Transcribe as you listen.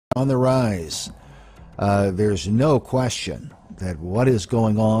on the rise. There's no question that what is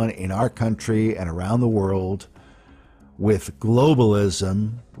going on in our country and around the world with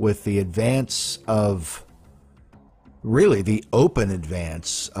globalism, with the advance of, really the open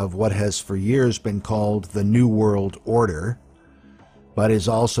advance of what has for years been called the New World Order, but is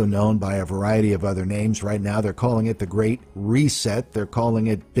also known by a variety of other names. Right now they're calling it the Great Reset. They're calling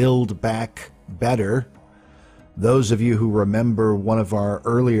it Build Back Better. Those of you who remember one of our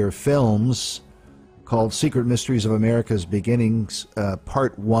earlier films called Secret Mysteries of America's Beginnings,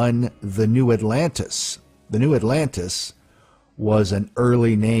 Part 1, The New Atlantis. The New Atlantis was an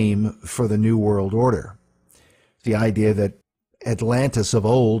early name for the New World Order. The idea that Atlantis of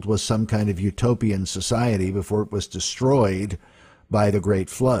old was some kind of utopian society before it was destroyed by the Great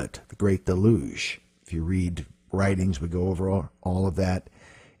Flood, the Great Deluge. If you read writings, we go over all of that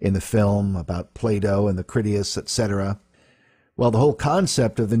in the film about Plato and the Critias, etc. Well, the whole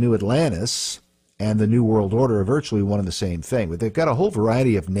concept of the New Atlantis and the New World Order are virtually one and the same thing, but they've got a whole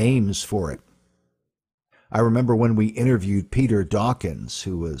variety of names for it. I remember when we interviewed Peter Dawkins,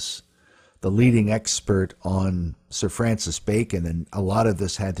 who was the leading expert on Sir Francis Bacon, and a lot of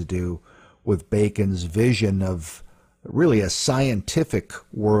this had to do with Bacon's vision of really a scientific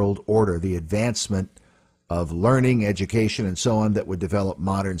world order, the advancement of learning, education, and so on that would develop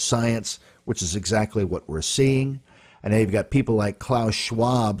modern science, which is exactly what we're seeing. And now you've got people like Klaus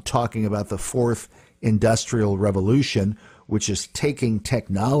Schwab talking about the fourth industrial revolution, which is taking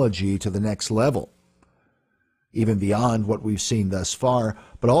technology to the next level, even beyond what we've seen thus far,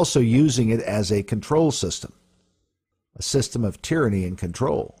 but also using it as a control system, a system of tyranny and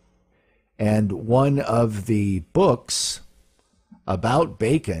control. And one of the books about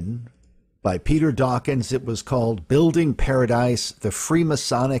Bacon by Peter Dawkins, it was called Building Paradise, the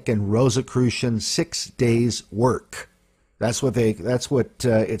Freemasonic and Rosicrucian 6 Days Work. That's what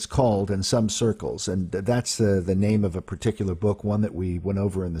it's called in some circles, and that's the name of a particular book, one that we went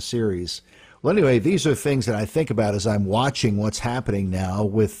over in the series. Well, anyway, these are things that I think about as I'm watching what's happening now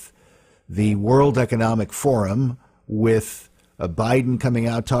with the World Economic Forum, with Biden coming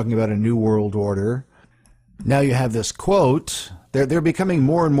out talking about a new world order. Now you have this quote. They're becoming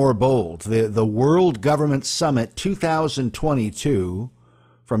more and more bold. The World Government Summit 2022,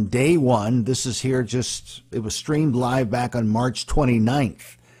 from day one, this is here it was streamed live back on March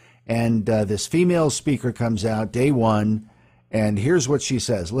 29th. And this female speaker comes out day one, and here's what she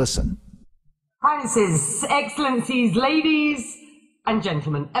says. Listen. Highnesses, Excellencies, ladies and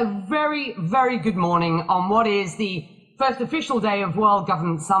gentlemen, a very, very good morning on what is the first official day of World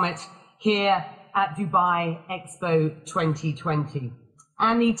Government Summit here at Dubai Expo 2020.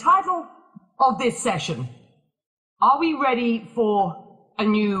 And the title of this session, are we ready for a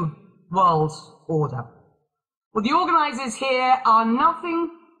new world order? Well, the organizers here are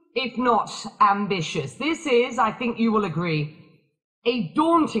nothing if not ambitious. This is, I think you will agree, a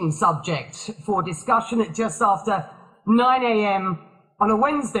daunting subject for discussion at just after 9 a.m. on a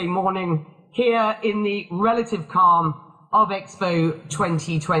Wednesday morning here in the relative calm of Expo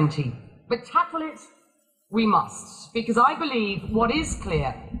 2020. But tackle it we must, because I believe what is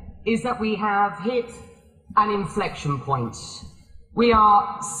clear is that we have hit an inflection point. We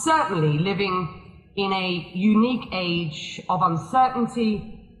are certainly living in a unique age of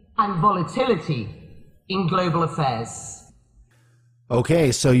uncertainty and volatility in global affairs.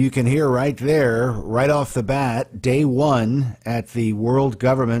 Okay, so you can hear right there, right off the bat, day one at the World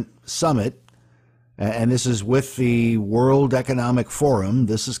Government Summit, and this is with the World Economic Forum.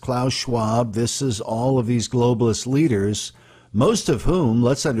 This is Klaus Schwab. This is all of these globalist leaders, most of whom,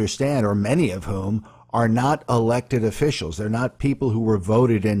 let's understand, or many of whom, are not elected officials. They're not people who were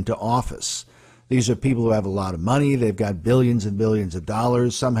voted into office. These are people who have a lot of money. They've got billions and billions of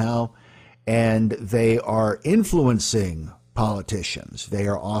dollars somehow, and they are influencing politicians. They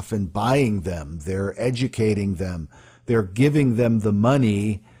are often buying them. They're educating them. They're giving them the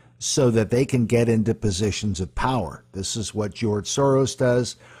money so that they can get into positions of power. This is what George Soros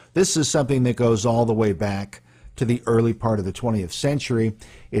does. This is something that goes all the way back to the early part of the 20th century.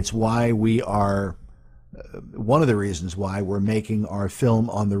 It's why we are, one of the reasons why we're making our film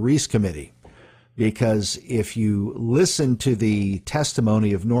on the Reece Committee. Because if you listen to the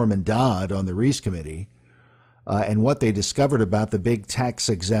testimony of Norman Dodd on the Reece Committee, and what they discovered about the big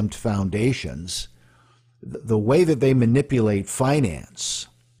tax-exempt foundations, the way that they manipulate finance,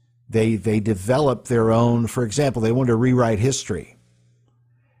 they develop their own, for example, they wanted to rewrite history.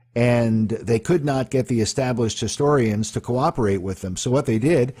 And they could not get the established historians to cooperate with them. So what they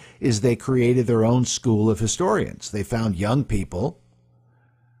did is they created their own school of historians. They found young people.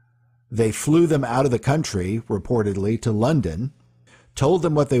 They flew them out of the country, reportedly, to London, told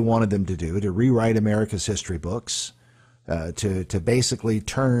them what they wanted them to do, to rewrite America's history books, to basically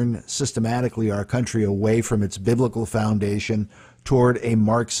turn systematically our country away from its biblical foundation toward a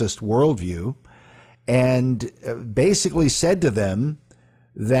Marxist worldview, and basically said to them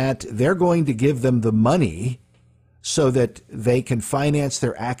that they're going to give them the money so that they can finance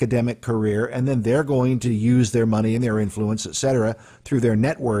their academic career, and then they're going to use their money and their influence, etc., through their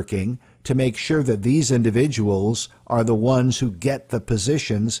networking to make sure that these individuals are the ones who get the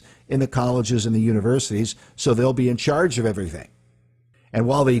positions in the colleges and the universities, so they'll be in charge of everything. And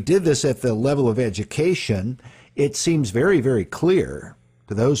while they did this at the level of education, it seems very, very clear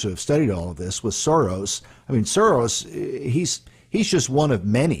to those who have studied all of this with Soros. I mean, Soros, he's just one of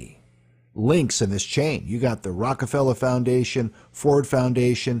many links in this chain. You got the Rockefeller Foundation, Ford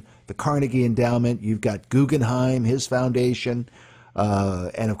Foundation, the Carnegie Endowment, you've got Guggenheim, his foundation,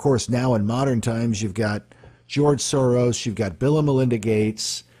 and of course now in modern times you've got George Soros, you've got Bill and Melinda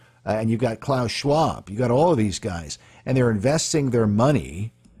Gates, and you've got Klaus Schwab. You've got all of these guys, and they're investing their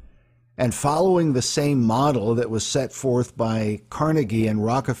money and following the same model that was set forth by Carnegie and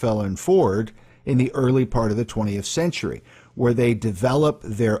Rockefeller and Ford in the early part of the 20th century, where they develop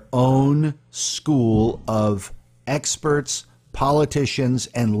their own school of experts, politicians,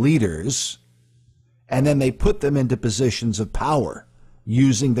 and leaders, and then they put them into positions of power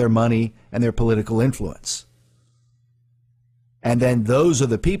using their money and their political influence. And then those are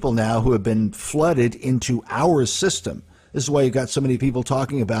the people now who have been flooded into our system. This is why you've got so many people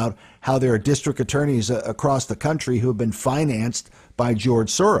talking about how there are district attorneys across the country who have been financed by George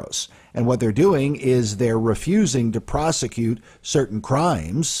Soros. And what they're doing is they're refusing to prosecute certain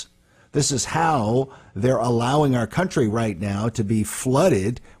crimes. This is how they're allowing our country right now to be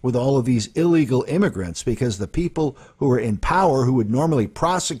flooded with all of these illegal immigrants, because the people who are in power, who would normally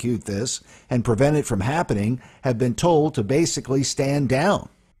prosecute this and prevent it from happening, have been told to basically stand down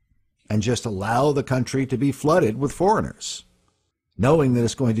and just allow the country to be flooded with foreigners, knowing that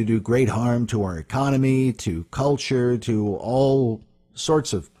it's going to do great harm to our economy, to culture, to all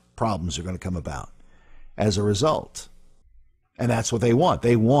sorts of problems are going to come about as a result. And that's what they want.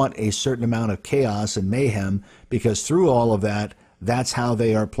 They want a certain amount of chaos and mayhem, because through all of that, that's how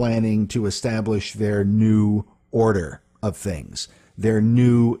they are planning to establish their new order of things, their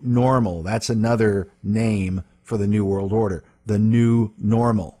new normal. That's another name for the New World Order, the new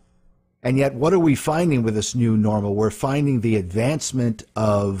normal. And yet, what are we finding with this new normal? We're finding the advancement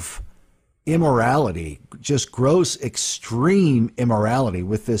of immorality, just gross, extreme immorality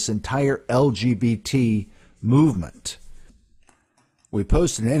with this entire LGBT movement. We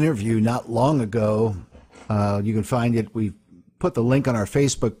posted an interview not long ago. You can find it. We put the link on our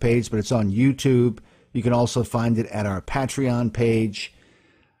Facebook page, but it's on YouTube. You can also find it at our Patreon page.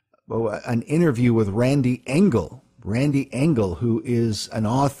 An interview with Randy Engel. Randy Engel, who is an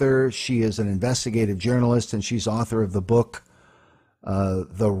author. She is an investigative journalist, and she's author of the book,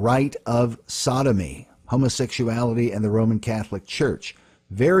 The Rite of Sodomy, Homosexuality and the Roman Catholic Church.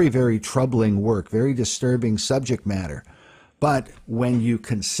 Very, very troubling work, very disturbing subject matter. But when you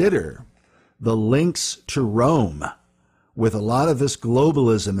consider the links to Rome with a lot of this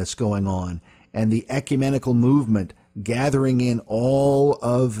globalism that's going on and the ecumenical movement gathering in all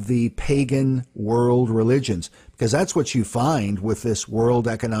of the pagan world religions, because that's what you find with this World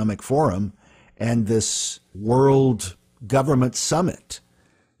Economic Forum and this World Government Summit.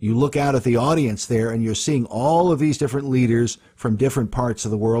 You look out at the audience there and you're seeing all of these different leaders from different parts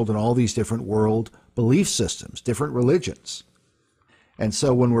of the world and all these different world belief systems, different religions. And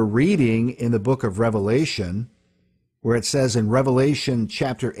so when we're reading in the book of Revelation, where it says in Revelation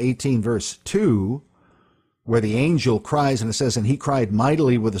chapter 18, verse 2, where the angel cries, and it says, "And he cried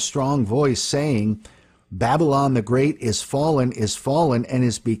mightily with a strong voice, saying, Babylon the great is fallen, and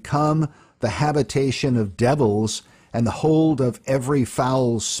is become the habitation of devils, and the hold of every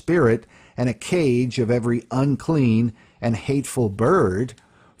foul spirit, and a cage of every unclean and hateful bird.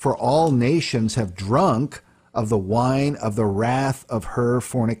 For all nations have drunk of the wine of the wrath of her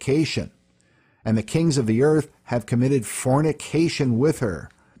fornication, and the kings of the earth have committed fornication with her."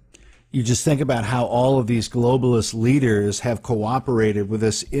 You just think about how all of these globalist leaders have cooperated with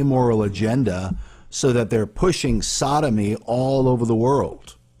this immoral agenda so that they're pushing sodomy all over the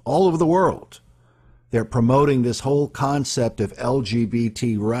world. All over the world. They're promoting this whole concept of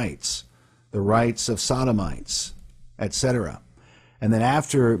LGBT rights, the rights of sodomites, etc. And then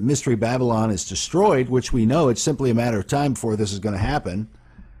after Mystery Babylon is destroyed, which we know it's simply a matter of time before this is going to happen,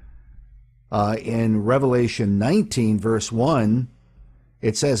 in Revelation 19, verse 1,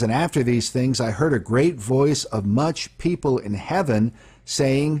 it says, "And after these things I heard a great voice of much people in heaven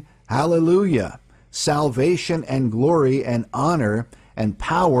saying, Hallelujah! Salvation and glory and honor and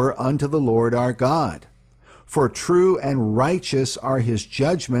power unto the Lord our God. For true and righteous are his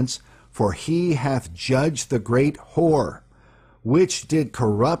judgments, for he hath judged the great whore, which did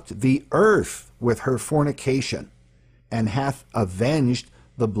corrupt the earth with her fornication, and hath avenged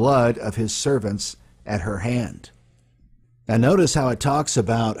the blood of his servants at her hand. Now notice how it talks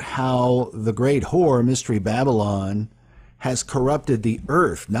about how the great whore, Mystery Babylon, has corrupted the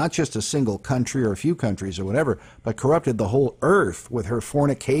earth, not just a single country or a few countries or whatever, but corrupted the whole earth with her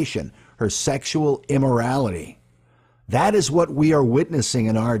fornication, her sexual immorality. That is what we are witnessing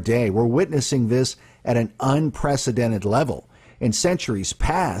in our day. We're witnessing this at an unprecedented level. In centuries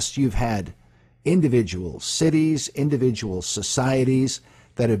past, you've had individual cities, individual societies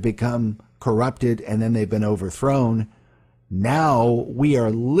that have become corrupted and then they've been overthrown. Now we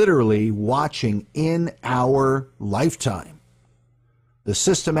are literally watching in our lifetime the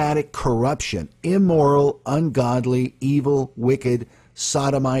systematic corruption, immoral, ungodly, evil, wicked,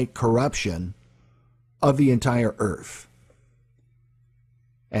 sodomite corruption of the entire earth.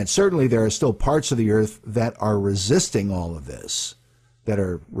 And certainly there are still parts of the earth that are resisting all of this, that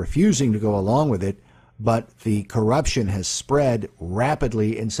are refusing to go along with it, but the corruption has spread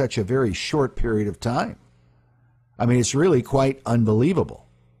rapidly in such a very short period of time. I mean, it's really quite unbelievable.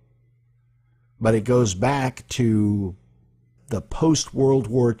 But it goes back to the post-World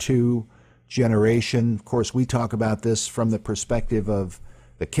War II generation. Of course, we talk about this from the perspective of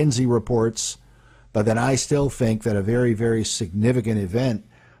the Kinsey reports, but then I still think that a very, very significant event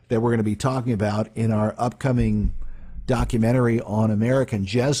that we're going to be talking about in our upcoming documentary on American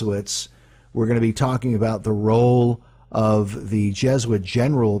Jesuits, we're going to be talking about the role of the Jesuit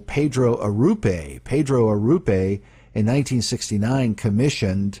general Pedro Arrupe. Pedro Arrupe in 1969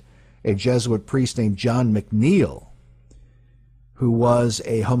 commissioned a Jesuit priest named John McNeil, who was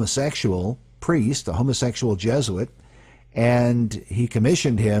a homosexual priest, a homosexual Jesuit, and he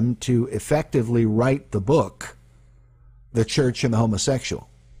commissioned him to effectively write the book, The Church and the Homosexual,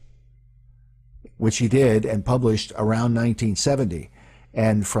 which he did and published around 1970.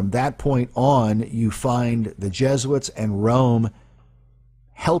 And from that point on, you find the Jesuits and Rome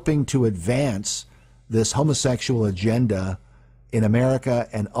helping to advance this homosexual agenda in America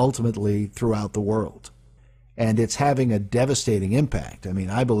and ultimately throughout the world. And it's having a devastating impact. I mean,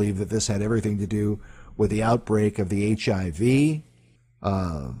 I believe that this had everything to do with the outbreak of the HIV, the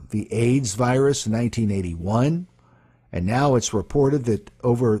AIDS virus in 1981. And now it's reported that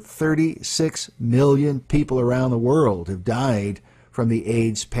over 36 million people around the world have died from the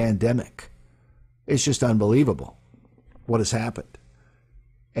AIDS pandemic. It's just unbelievable what has happened.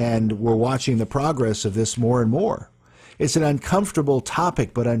 And we're watching the progress of this more and more. It's an uncomfortable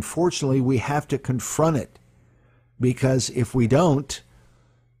topic, but unfortunately we have to confront it, because if we don't,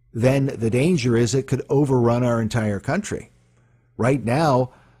 then the danger is it could overrun our entire country. Right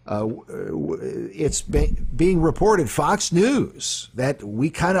now, it's being reported, Fox News, that we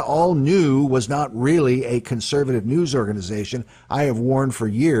kind of all knew was not really a conservative news organization. I have warned for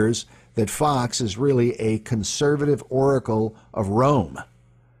years that Fox is really a conservative oracle of Rome.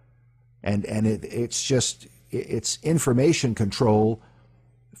 And it's information control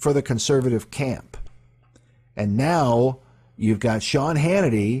for the conservative camp. And now you've got Sean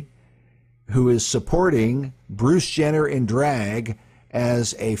Hannity, who is supporting Bruce Jenner in drag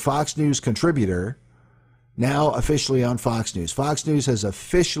as a Fox News contributor, now officially on Fox News. Fox News has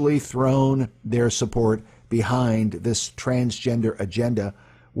officially thrown their support behind this transgender agenda,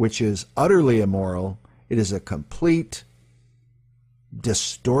 which is utterly immoral. It is a complete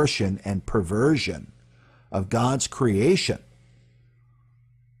distortion and perversion of God's creation.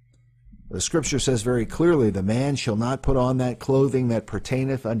 The scripture says very clearly, the man shall not put on that clothing that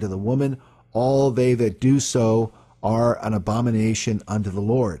pertaineth unto the woman. All they that do so are an abomination unto the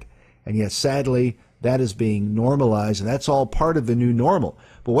Lord. And yet, sadly, that is being normalized, and that's all part of the new normal.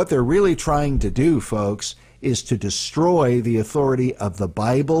 But what they're really trying to do, folks, is to destroy the authority of the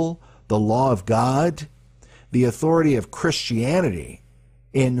Bible, the law of God, the authority of Christianity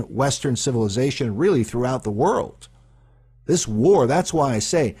in Western civilization, really throughout the world. This war, that's why I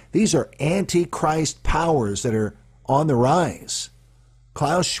say these are Antichrist powers that are on the rise.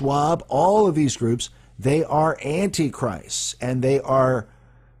 Klaus Schwab, all of these groups, they are Antichrists, and they are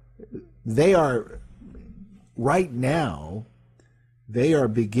right now, they are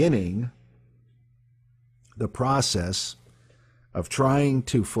beginning the process of trying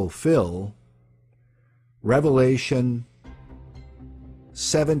to fulfill Revelation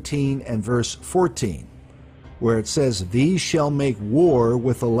 17 and verse 14, where it says, "These shall make war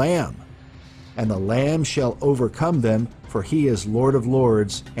with the Lamb, and the Lamb shall overcome them, for he is Lord of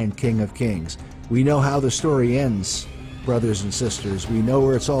lords and King of kings." We know how the story ends brothers and sisters. We know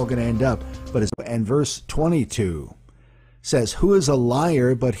where it's all going to end up. And verse 22 says, "Who is a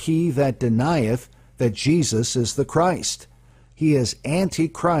liar but he that denieth that Jesus is the Christ? He is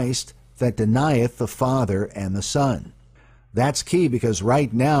Antichrist that denieth the Father and the Son." That's key, because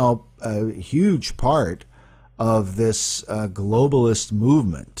right now a huge part of this globalist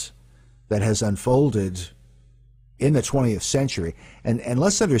movement that has unfolded in the 20th century, and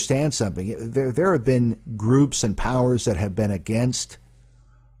let's understand something, there have been groups and powers that have been against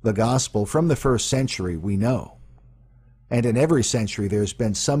the gospel from the first century, we know. And in every century there's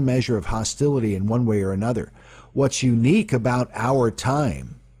been some measure of hostility in one way or another. What's unique about our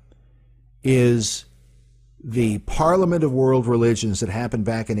time is the Parliament of World Religions that happened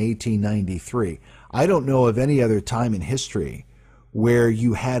back in 1893. I don't know of any other time in history where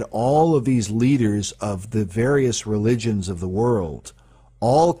you had all of these leaders of the various religions of the world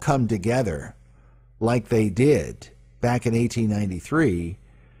all come together like they did back in 1893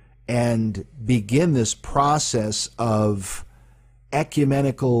 and begin this process of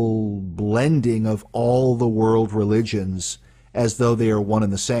ecumenical blending of all the world religions as though they are one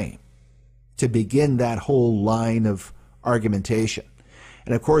and the same, to begin that whole line of argumentation.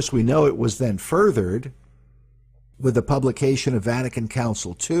 And of course, we know it was then furthered with the publication of Vatican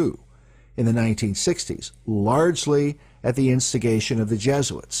Council II in the 1960s, largely at the instigation of the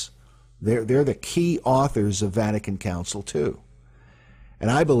Jesuits. They're the key authors of Vatican Council II.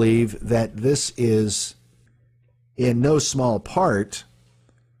 And I believe that this is, in no small part,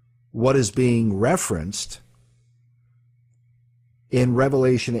 what is being referenced in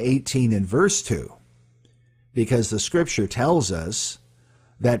Revelation 18 and verse 2, because the scripture tells us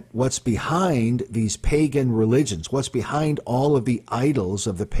that what's behind these pagan religions, what's behind all of the idols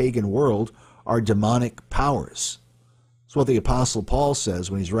of the pagan world, are demonic powers. That's what the Apostle Paul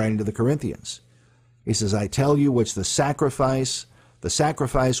says when he's writing to the Corinthians. He says, "I tell you which the sacrifice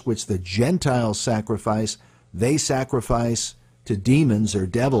which the Gentiles sacrifice, they sacrifice to demons or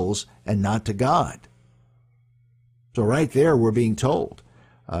devils and not to God." So right there we're being told.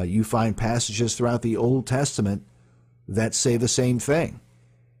 You find passages throughout the Old Testament that say the same thing.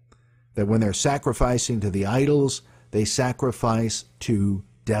 That when they're sacrificing to the idols, they sacrifice to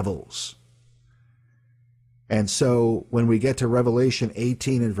devils. And so when we get to Revelation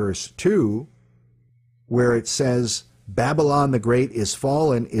 18 and verse 2, where it says, "Babylon the Great is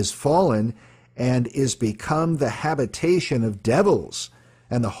fallen, and is become the habitation of devils,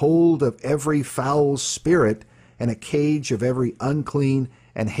 and the hold of every foul spirit, and a cage of every unclean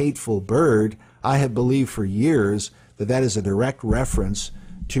and hateful bird," I have believed for years that that is a direct reference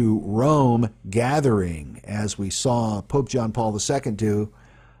to Rome gathering, as we saw Pope John Paul II do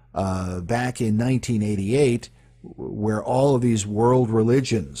back in 1988, where all of these world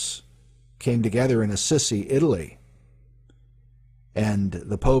religions came together in Assisi, Italy. And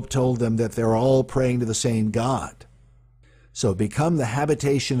the Pope told them that they're all praying to the same God. So become the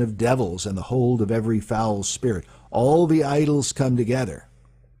habitation of devils and the hold of every foul spirit. All the idols come together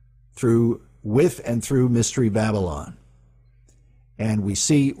with and through Mystery Babylon. And we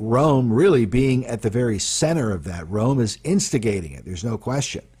see Rome really being at the very center of that. Rome is instigating it, there's no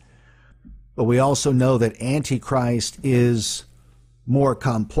question. But we also know that Antichrist is more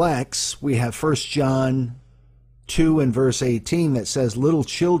complex. We have 1 John 2 and verse 18 that says, "Little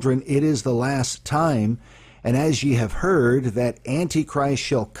children, it is the last time, and as ye have heard that Antichrist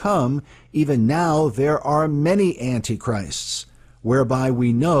shall come, even now there are many Antichrists, whereby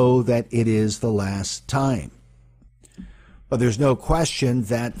we know that it is the last time." But there's no question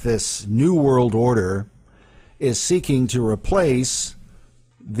that this new world order is seeking to replace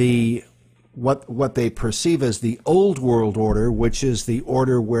what they perceive as the old world order, which is the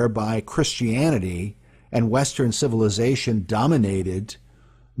order whereby Christianity and Western civilization dominated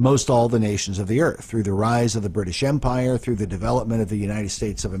most all the nations of the earth, through the rise of the British Empire, through the development of the United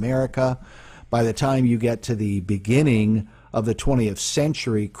States of America. By the time you get to the beginning of the 20th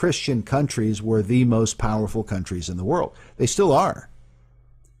century, Christian countries were the most powerful countries in the world. They still are.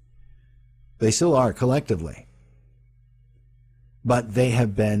 They still are collectively. But they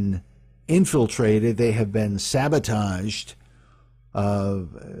have been infiltrated, they have been sabotaged.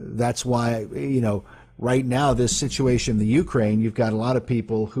 That's why, right now, this situation in the Ukraine, you've got a lot of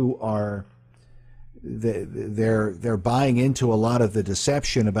people who are, they're buying into a lot of the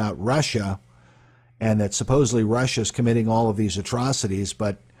deception about Russia, and that supposedly Russia's committing all of these atrocities,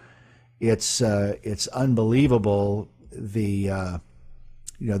 but it's unbelievable. There's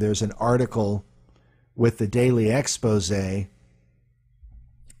an article with the Daily Exposé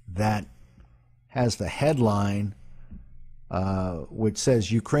that has the headline, which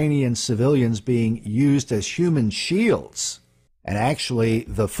says Ukrainian civilians being used as human shields. And actually,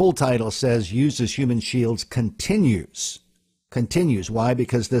 the full title says used as human shields continues. Continues. Why?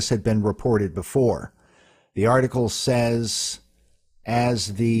 Because this had been reported before. The article says,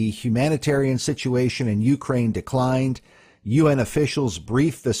 as the humanitarian situation in Ukraine declined, UN officials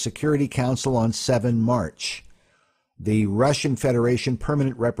briefed the Security Council on 7 March. The Russian Federation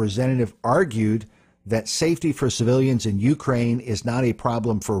permanent representative argued that safety for civilians in Ukraine is not a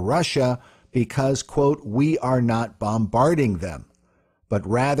problem for Russia because, quote, we are not bombarding them, but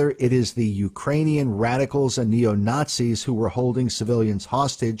rather it is the Ukrainian radicals and neo-Nazis who were holding civilians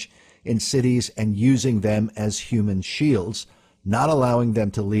hostage in cities and using them as human shields, not allowing them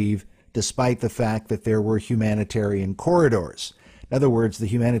to leave despite the fact that there were humanitarian corridors. In other words, the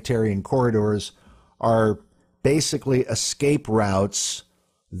humanitarian corridors are basically escape routes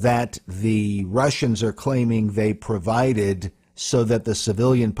that the Russians are claiming they provided so that the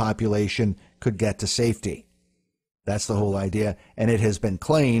civilian population could get to safety. That's the whole idea. And it has been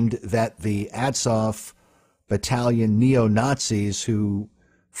claimed that the Azov battalion neo-Nazis who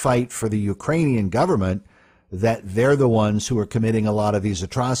fight for the Ukrainian government, that they're the ones who are committing a lot of these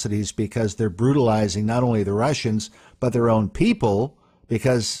atrocities because they're brutalizing not only the Russians, but their own people,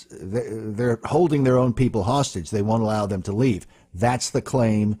 because they're holding their own people hostage. They won't allow them to leave. That's the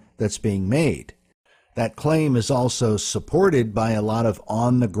claim that's being made. That claim is also supported by a lot of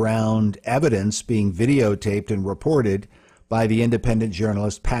on-the-ground evidence being videotaped and reported by the independent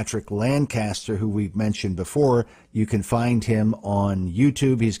journalist Patrick Lancaster, who we've mentioned before. You can find him on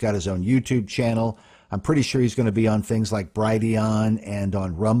YouTube. He's got his own YouTube channel. I'm pretty sure he's going to be on things like Brighteon and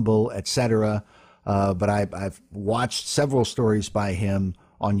on Rumble, etc. But I've watched several stories by him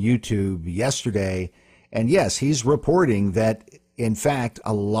on YouTube yesterday. And yes, he's reporting that, in fact,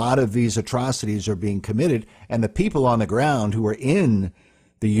 a lot of these atrocities are being committed. And the people on the ground who are in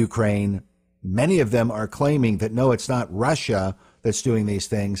the Ukraine, many of them are claiming that, no, it's not Russia that's doing these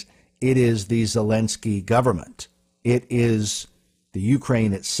things. It is the Zelensky government. It is the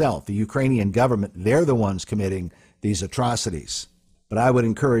Ukraine itself, the Ukrainian government. They're the ones committing these atrocities. But I would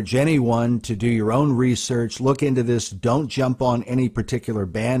encourage anyone to do your own research, look into this. Don't jump on any particular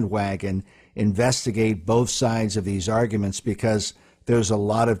bandwagon. Investigate both sides of these arguments because there's a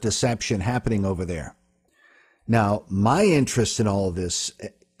lot of deception happening over there. Now, my interest in all of this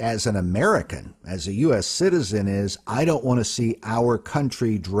as an American, as a U.S. citizen, is I don't want to see our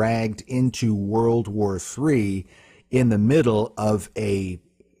country dragged into World War III in the middle of a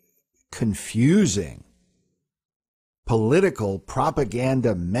confusing political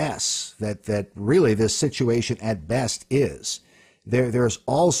propaganda mess that really this situation at best is. There's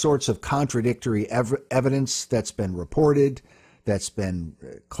all sorts of contradictory evidence that's been reported, that's been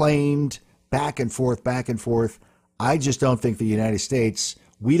claimed, back and forth, back and forth. I just don't think the United States,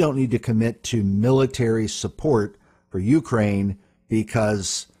 we don't need to commit to military support for Ukraine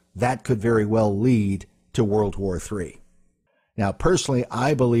because that could very well lead to World War III. Now, personally,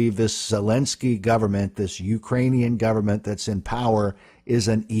 I believe this Zelensky government, this Ukrainian government that's in power, is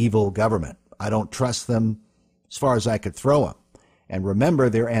an evil government. I don't trust them as far as I could throw them. And remember,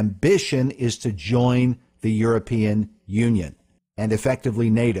 their ambition is to join the European Union and effectively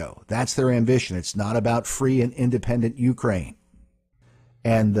NATO. That's their ambition. It's not about free and independent Ukraine.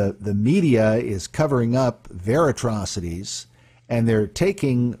 And the media is covering up their atrocities, and they're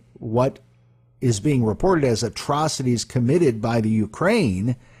taking what is being reported as atrocities committed by the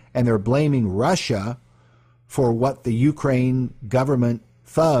Ukraine, and they're blaming Russia for what the Ukraine government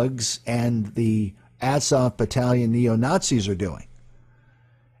thugs and the Azov battalion neo-Nazis are doing.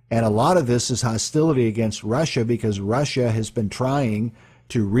 And a lot of this is hostility against Russia because Russia has been trying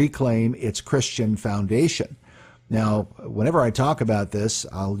to reclaim its Christian foundation. Now, whenever I talk about this,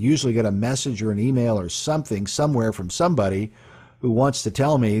 I'll usually get a message or an email or something somewhere from somebody who wants to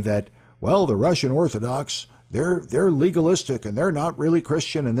tell me that, well, the Russian Orthodox, they're legalistic and they're not really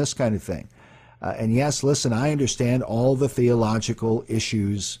Christian and this kind of thing. And yes, listen, I understand all the theological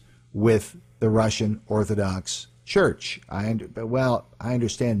issues with the Russian Orthodox Church. I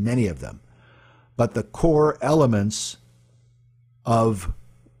understand many of them. But the core elements of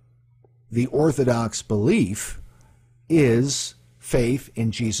the Orthodox belief is faith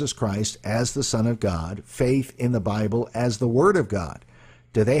in Jesus Christ as the Son of God, faith in the Bible as the Word of God.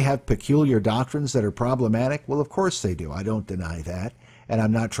 Do they have peculiar doctrines that are problematic? Well, of course they do. I don't deny that, and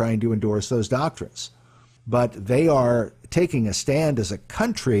I'm not trying to endorse those doctrines. But they are taking a stand as a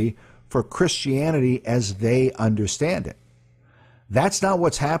country for Christianity as they understand it. That's not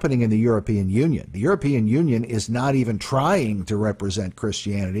what's happening in the European Union. The European Union is not even trying to represent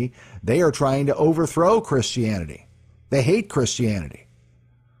Christianity. They are trying to overthrow Christianity. They hate Christianity.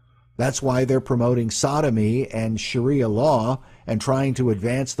 That's why they're promoting sodomy and Sharia law and trying to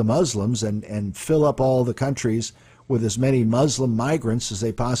advance the Muslims and fill up all the countries with as many Muslim migrants as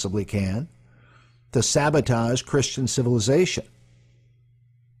they possibly can to sabotage Christian civilization,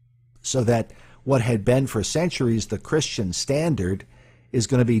 so that what had been for centuries the Christian standard is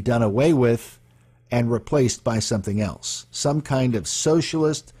going to be done away with and replaced by something else, some kind of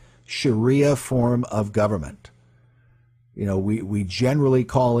socialist Sharia form of government. You know, we generally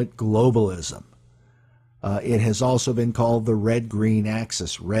call it globalism. It has also been called the red-green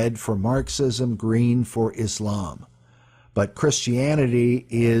axis, red for Marxism, green for Islam. But Christianity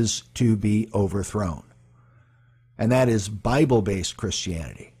is to be overthrown. And that is Bible-based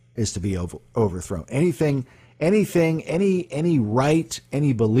Christianity is to be overthrown. Any right,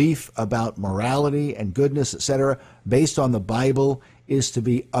 any belief about morality and goodness, etc., based on the Bible is to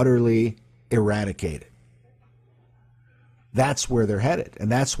be utterly eradicated. That's where they're headed.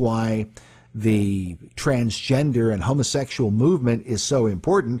 And that's why the transgender and homosexual movement is so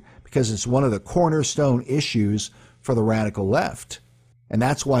important, because it's one of the cornerstone issues for the radical left. And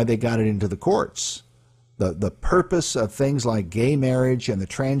that's why they got it into the courts. The purpose of things like gay marriage and the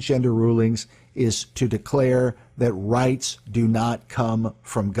transgender rulings is to declare that rights do not come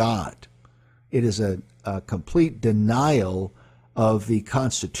from God. It is a complete denial of the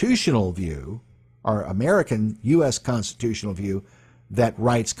constitutional view, our American U.S. constitutional view, that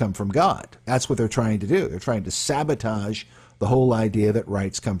rights come from God. That's what they're trying to do. They're trying to sabotage the whole idea that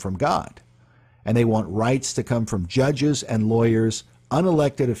rights come from God. And they want rights to come from judges and lawyers,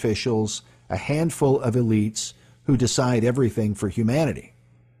 unelected officials, a handful of elites who decide everything for humanity.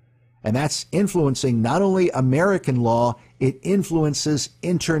 And that's influencing not only American law, it influences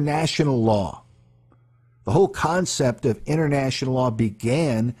international law. The whole concept of international law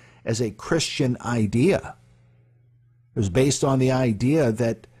began as a Christian idea. It was based on the idea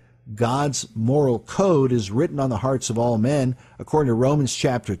that God's moral code is written on the hearts of all men, according to Romans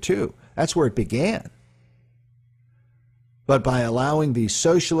chapter 2. That's where it began. But by allowing these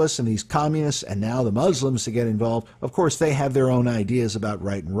socialists and these communists and now the Muslims to get involved, of course, they have their own ideas about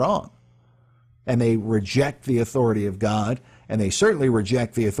right and wrong. And they reject the authority of God, and they certainly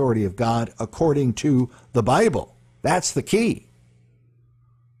reject the authority of God according to the Bible. That's the key.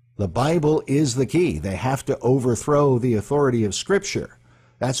 The Bible is the key. They have to overthrow the authority of Scripture.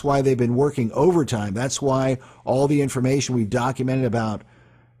 That's why they've been working overtime. That's why all the information we've documented about,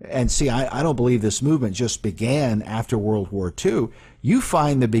 and see, I don't believe this movement just began after World War II. You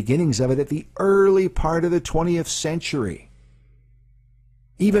find the beginnings of it at the early part of the 20th century,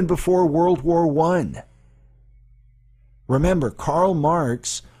 even before World War I. Remember, Karl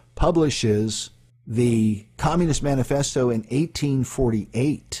Marx publishes the Communist Manifesto in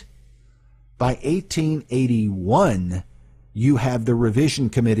 1848. By 1881, you have the Revision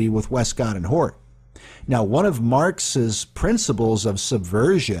Committee with Westcott and Hort. Now, one of Marx's principles of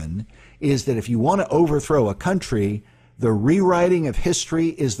subversion is that if you want to overthrow a country, the rewriting of history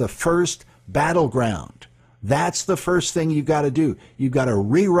is the first battleground. That's the first thing you've got to do. You've got to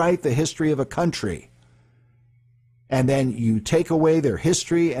rewrite the history of a country. And then you take away their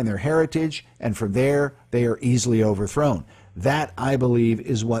history and their heritage, and from there, they are easily overthrown. That, I believe,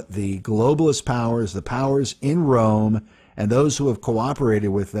 is what the globalist powers, the powers in Rome, and those who have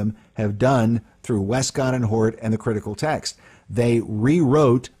cooperated with them have done through Westcott and Hort and the critical text. They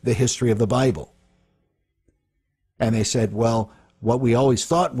rewrote the history of the Bible. And they said, well, what we always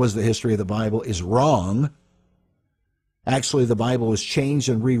thought was the history of the Bible is wrong. Actually, the Bible was changed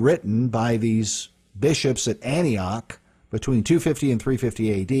and rewritten by these bishops at Antioch between 250 and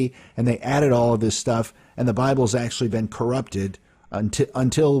 350 AD, and they added all of this stuff, and the Bible's actually been corrupted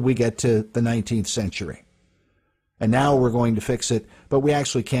until we get to the 19th century. And now we're going to fix it, but we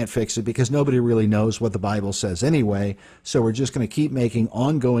actually can't fix it because nobody really knows what the Bible says anyway, so we're just going to keep making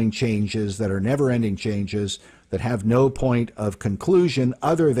ongoing changes that are never-ending changes that have no point of conclusion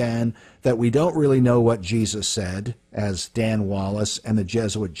other than that we don't really know what Jesus said, as Dan Wallace and the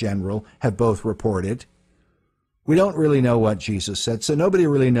Jesuit general have both reported. We don't really know what Jesus said, so nobody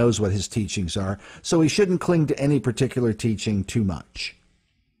really knows what his teachings are, so we shouldn't cling to any particular teaching too much.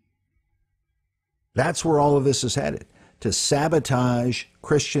 That's where all of this is headed, to sabotage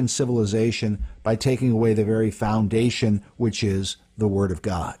Christian civilization by taking away the very foundation, which is the Word of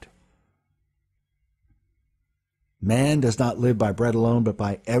God. Man does not live by bread alone, but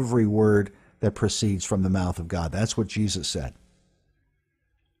by every word that proceeds from the mouth of God. That's what Jesus said.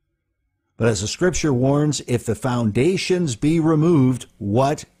 But as the Scripture warns, if the foundations be removed,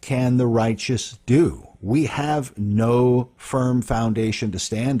 what can the righteous do? We have no firm foundation to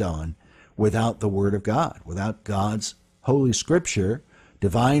stand on without the Word of God, without God's Holy Scripture,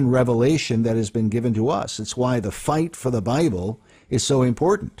 divine revelation that has been given to us. It's why the fight for the Bible is so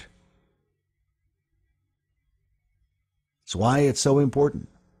important. It's why it's so important.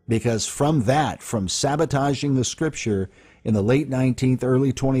 Because from sabotaging the Scripture in the late 19th,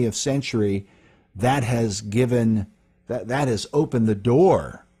 early 20th century, that has opened the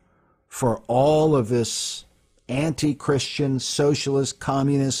door for all of this anti-Christian, socialist,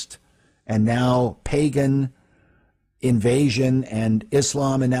 communist, and now pagan invasion, and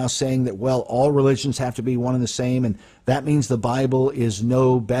Islam, and now saying that, well, all religions have to be one and the same, and that means the Bible is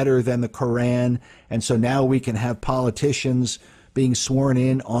no better than the Quran, and so now we can have politicians being sworn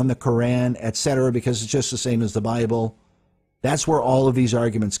in on the Quran, etc., because it's just the same as the Bible. That's where all of these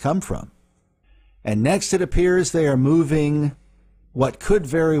arguments come from. And next, it appears they are moving what could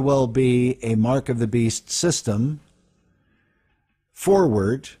very well be a mark of the beast system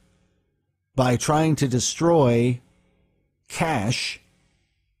forward by trying to destroy cash,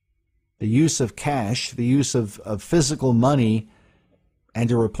 the use of cash, the use of physical money, and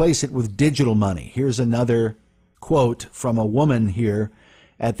to replace it with digital money. Here's another quote from a woman here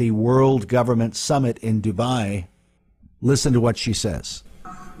at the World Government Summit in Dubai. Listen to what she says.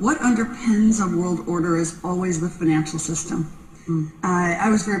 What underpins a world order is always the financial system. I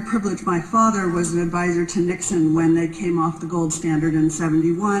was very privileged. My father was an advisor to Nixon when they came off the gold standard in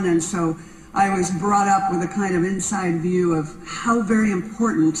 '71, and so I was brought up with a kind of inside view of how very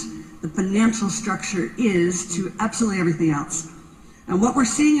important the financial structure is to absolutely everything else. And what we're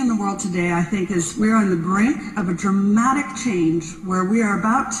seeing in the world today, I think, is we're on the brink of a dramatic change where we are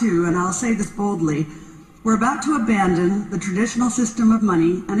about to, and I'll say this boldly, we're about to abandon the traditional system of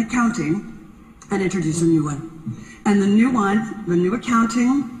money and accounting and introduce a new one. And the new one, the new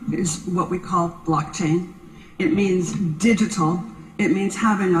accounting, is what we call blockchain. It means digital. It means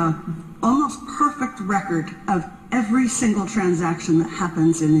having a almost perfect record of every single transaction that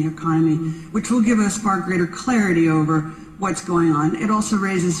happens in the economy, which will give us far greater clarity over what's going on. It also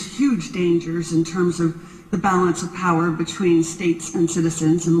raises huge dangers in terms of the balance of power between states and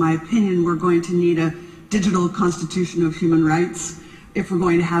citizens. In my opinion, we're going to need a digital constitution of human rights if we're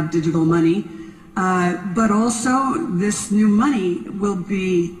going to have digital money. But also, this new money will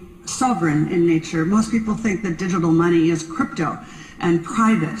be sovereign in nature. Most people think that digital money is crypto and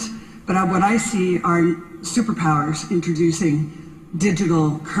private. But what I see are superpowers introducing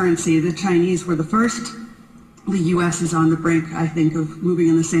digital currency. The Chinese were the first. The U.S. is on the brink, I think, of moving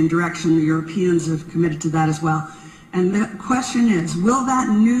in the same direction. The Europeans have committed to that as well. And the question is, will that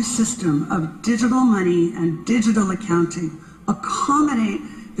new system of digital money and digital accounting accommodate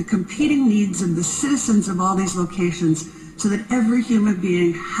the competing needs of the citizens of all these locations so that every human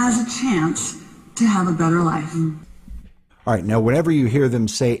being has a chance to have a better life? All right, now whenever you hear them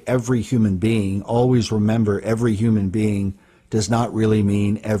say every human being, always remember every human being does not really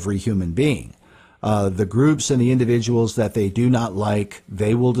mean every human being. The groups and the individuals that they do not like,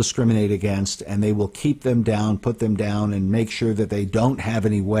 they will discriminate against, and they will keep them down, put them down, and make sure that they don't have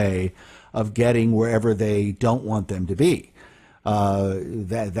any way of getting wherever they don't want them to be.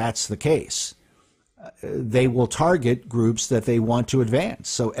 That's the case. They will target groups that they want to advance.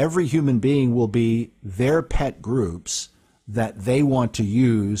 So every human being will be their pet groups that they want to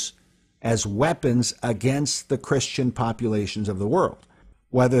use as weapons against the Christian populations of the world.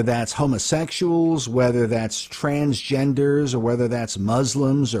 Whether that's homosexuals, whether that's transgenders, or whether that's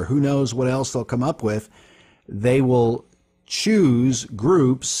Muslims, or who knows what else they'll come up with, they will choose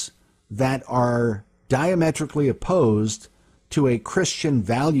groups that are diametrically opposed to a Christian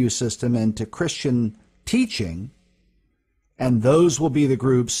value system and to Christian teaching, and those will be the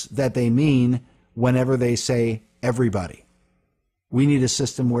groups that they mean whenever they say everybody. We need a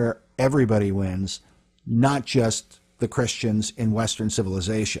system where everybody wins, not just the Christians in Western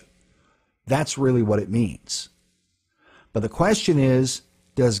civilization. That's really what it means. But the question is,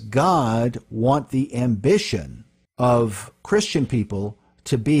 does God want the ambition of Christian people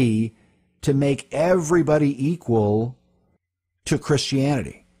to be to make everybody equal to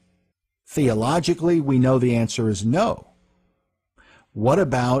Christianity? Theologically, we know the answer is no. What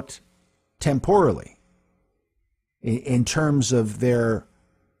about temporally? In terms of their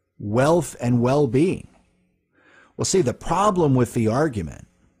wealth and well-being? Well, see, the problem with the argument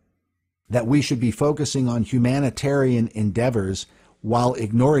that we should be focusing on humanitarian endeavors while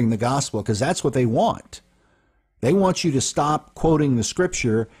ignoring the gospel, because that's what they want. They want you to stop quoting the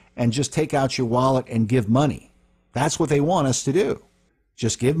scripture and just take out your wallet and give money. That's what they want us to do.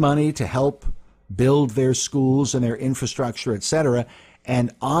 Just give money to help build their schools and their infrastructure, etc.,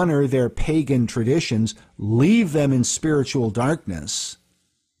 and honor their pagan traditions, leave them in spiritual darkness,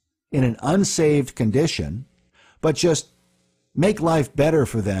 in an unsaved condition, but just make life better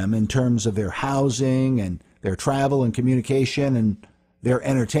for them in terms of their housing and their travel and communication and their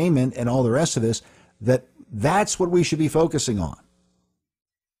entertainment and all the rest of this, that's what we should be focusing on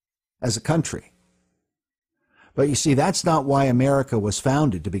as a country. But you see, that's not why America was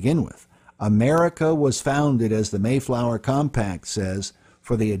founded to begin with. America was founded, as the Mayflower Compact says,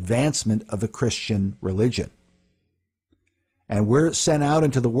 for the advancement of the Christian religion. And we're sent out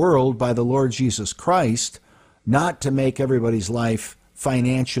into the world by the Lord Jesus Christ not to make everybody's life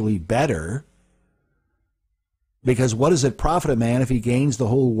financially better, because what does it profit a man if he gains the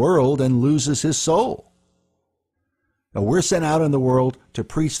whole world and loses his soul? Now, we're sent out in the world to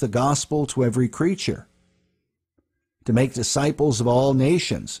preach the gospel to every creature, to make disciples of all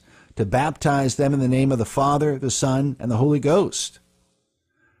nations, to baptize them in the name of the Father, the Son, and the Holy Ghost,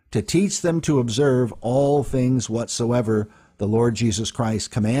 to teach them to observe all things whatsoever the Lord Jesus Christ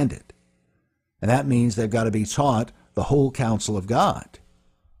commanded. And that means they've got to be taught the whole counsel of God,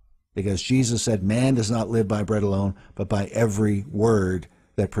 because Jesus said, man does not live by bread alone, but by every word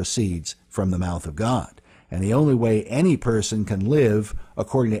that proceeds from the mouth of God. And the only way any person can live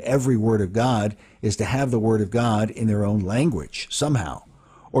according to every word of God is to have the word of God in their own language somehow,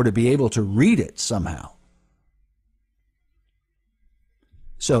 or to be able to read it somehow.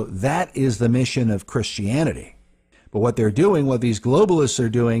 So that is the mission of Christianity. But what they're doing, what these globalists are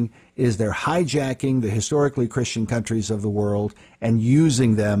doing, is they're hijacking the historically Christian countries of the world and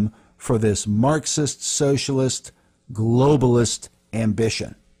using them for this Marxist, socialist, globalist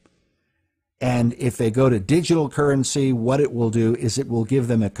ambition. And if they go to digital currency, what it will do is it will give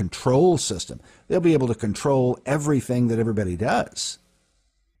them a control system. They'll be able to control everything that everybody does,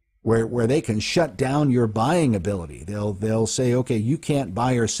 where they can shut down your buying ability. They'll say, okay, you can't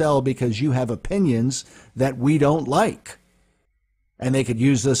buy or sell because you have opinions that we don't like. And they could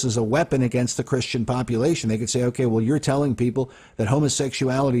use this as a weapon against the Christian population. They could say, okay, well, you're telling people that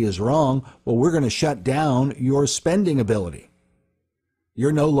homosexuality is wrong. Well, we're going to shut down your spending ability.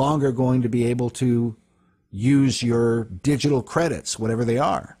 You're no longer going to be able to use your digital credits, whatever they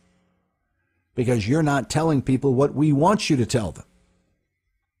are, because you're not telling people what we want you to tell them.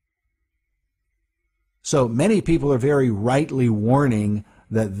 So many people are very rightly warning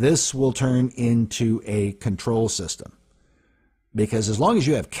that this will turn into a control system. Because as long as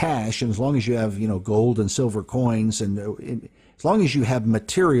you have cash, and as long as you have, gold and silver coins, and as long as you have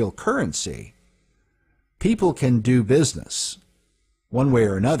material currency, people can do business one way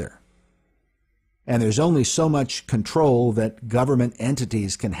or another. And there's only so much control that government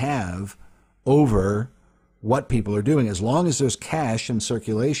entities can have over what people are doing, as long as there's cash in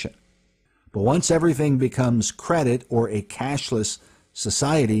circulation. But once everything becomes credit or a cashless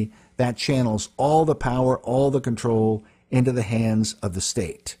society, that channels all the power, all the control into the hands of the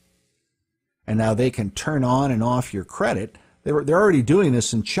state. And now they can turn on and off your credit. They're already doing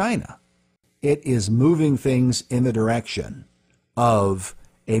this in China. It is moving things in the direction of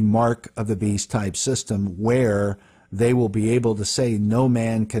a mark of the beast type system, where they will be able to say no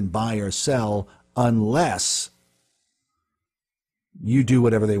man can buy or sell unless you do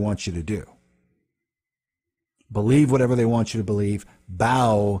whatever they want you to do. Believe whatever they want you to believe.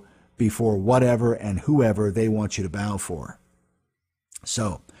 Bow before whatever and whoever they want you to bow for.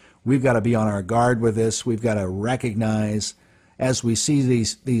 So we've got to be on our guard with this. We've got to recognize, as we see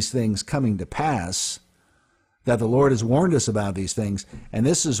these things coming to pass, that the Lord has warned us about these things. And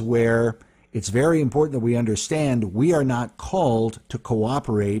this is where it's very important that we understand we are not called to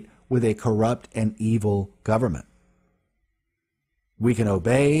cooperate with a corrupt and evil government. We can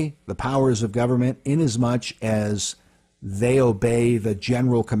obey the powers of government inasmuch as they obey the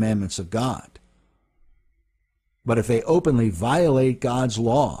general commandments of God. But if they openly violate God's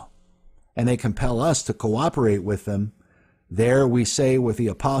law and they compel us to cooperate with them, there we say with the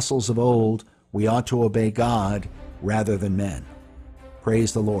apostles of old, we ought to obey God rather than men.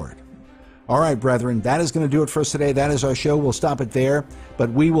 Praise the Lord. All right, brethren, that is going to do it for us today. That is our show. We'll stop it there,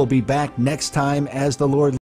 but we will be back next time as the Lord